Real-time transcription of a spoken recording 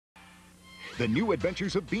The New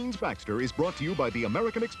Adventures of Beans Baxter is brought to you by the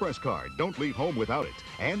American Express card. Don't leave home without it.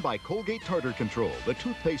 And by Colgate Tartar Control, the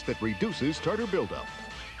toothpaste that reduces tartar buildup.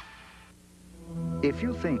 If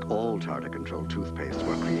you think all tartar control toothpastes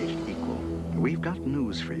were created equal, we've got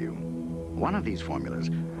news for you. One of these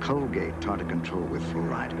formulas, Colgate Tartar Control with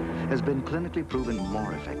Fluoride, has been clinically proven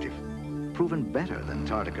more effective. Proven better than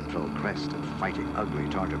Tartar Control Crest at fighting ugly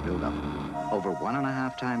tartar buildup. Over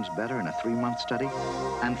 1.5 times better in a 3-month study,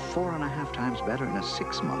 and 4.5 times better in a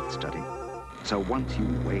 6-month study. So once you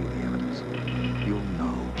weigh the evidence, you'll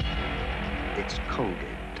know it's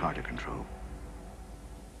Colgate Tartar Control.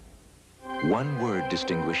 One word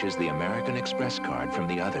distinguishes the American Express card from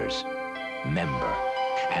the others: member.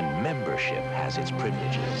 And membership has its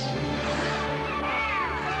privileges.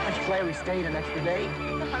 Aren't you glad we stayed an extra day?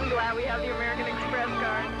 I'm glad we have the American Express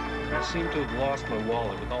card. I seem to have lost my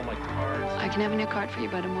wallet with all my cards. I can have a new card for you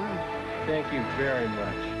by tomorrow. Thank you very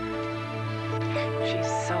much. She's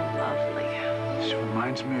so lovely. She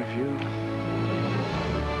reminds me of you.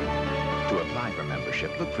 To apply for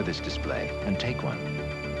membership, look for this display and take one.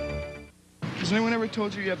 Has anyone ever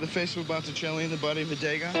told you you have the face of a Botticelli and the body of a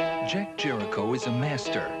Degas? Jack Jericho is a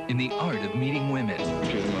master in the art of meeting women.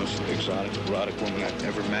 You're the most exotic, erotic woman I've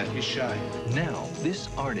ever met. He's shy. Now, this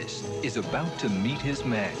artist is about to meet his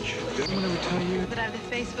match. Did anyone ever tell you? That I have the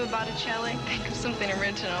face of a Botticelli? Think of something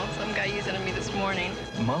original. Some guy used it on me this morning.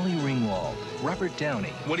 Molly Ringwald, Robert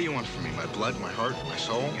Downey. What do you want from me? My blood, my heart, my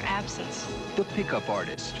soul? Your absence. The Pickup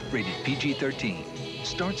Artist, rated PG-13.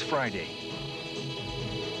 Starts Friday.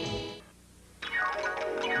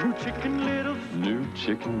 New Chicken Littles. New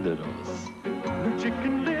Chicken Littles. New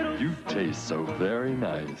Chicken Littles. You taste so very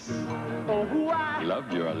nice. Oh, I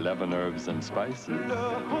love your 11 herbs and spices.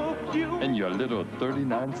 Love you. And your little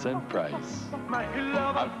 39-cent price.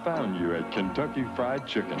 I found you at Kentucky Fried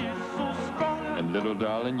Chicken. And little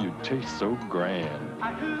darling, you taste so grand.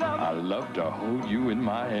 I love to hold you in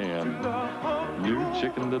my hand. New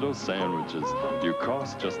Chicken Little sandwiches. You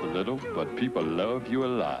cost just a little, but people love you a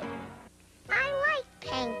lot.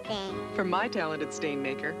 For my talented stain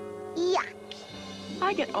maker, yuck,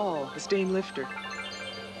 I get all the stain lifter.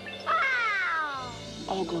 Wow!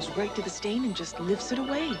 All goes right to the stain and just lifts it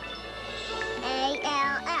away.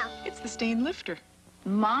 A-L-L. It's the stain lifter.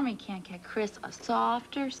 Mommy can't get Chris a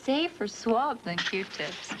softer, safer swab than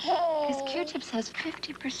Q-tips. Because Q-tips has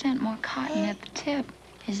 50% more cotton at the tip.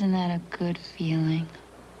 Isn't that a good feeling?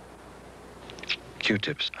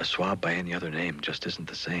 Q-tips, a swab by any other name just isn't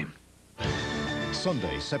the same.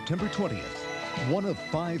 Sunday, September 20th, one of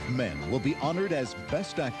 5 men will be honored as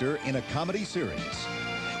Best Actor in a Comedy Series.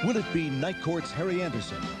 Will it be Night Court's Harry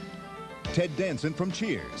Anderson, Ted Danson from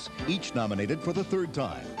Cheers, each nominated for the 3rd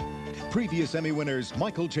time, previous Emmy winners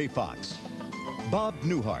Michael J. Fox, Bob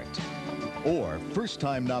Newhart, or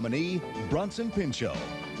first-time nominee Bronson Pinchot?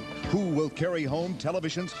 Who will carry home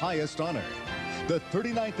television's highest honor? The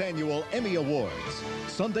 39th Annual Emmy Awards,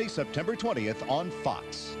 Sunday, September 20th on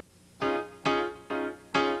Fox.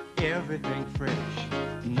 Everything fresh,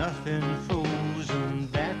 nothing frozen,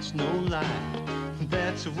 that's no lie.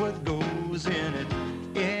 That's what goes in it,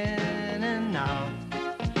 in and out.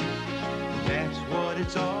 That's what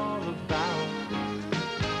it's all about.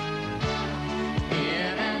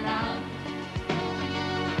 In and out,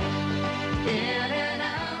 in and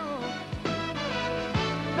out.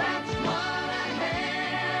 That's what a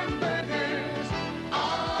hamburger's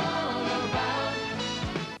all about.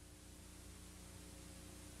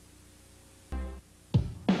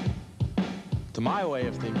 To my way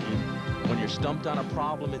of thinking, when you're stumped on a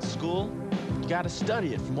problem at school, you gotta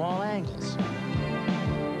study it from all angles.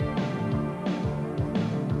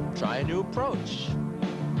 Try a new approach.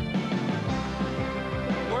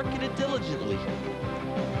 Work at it diligently.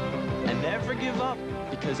 And never give up,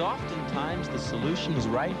 because oftentimes the solution is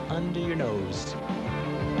right under your nose.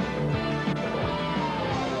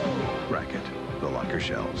 Racket, the locker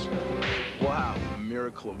shelves. Wow, a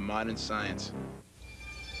miracle of modern science.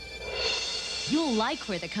 You'll like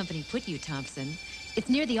where the company put you, Thompson. It's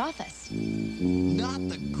near the office. Not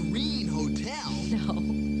the Green Hotel. No,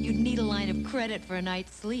 you'd need a line of credit for a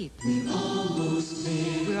night's sleep. We're almost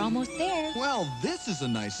there. We're almost there. Well, this is a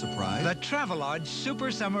nice surprise. The Travelodge Super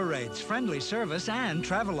Summer Rates. Friendly service and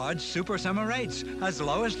Travelodge Super Summer Rates. As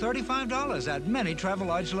low as $35 at many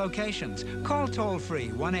Travelodge locations. Call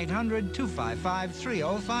toll-free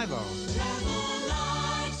 1-800-255-3050.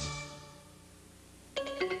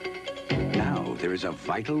 Now, there is a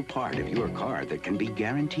vital part of your car that can be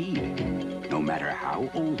guaranteed, no matter how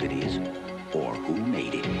old it is or who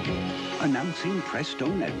made it. Announcing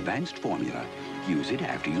Prestone Advanced Formula, Use it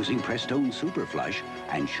after using Prestone Super Flush,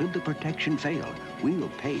 and should the protection fail, we'll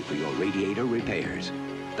pay for your radiator repairs.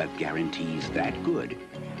 The guarantee's that good,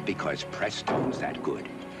 because Prestone's that good.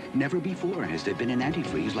 Never before has there been an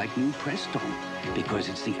antifreeze like new Prestone, because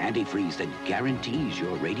it's the antifreeze that guarantees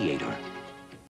your radiator.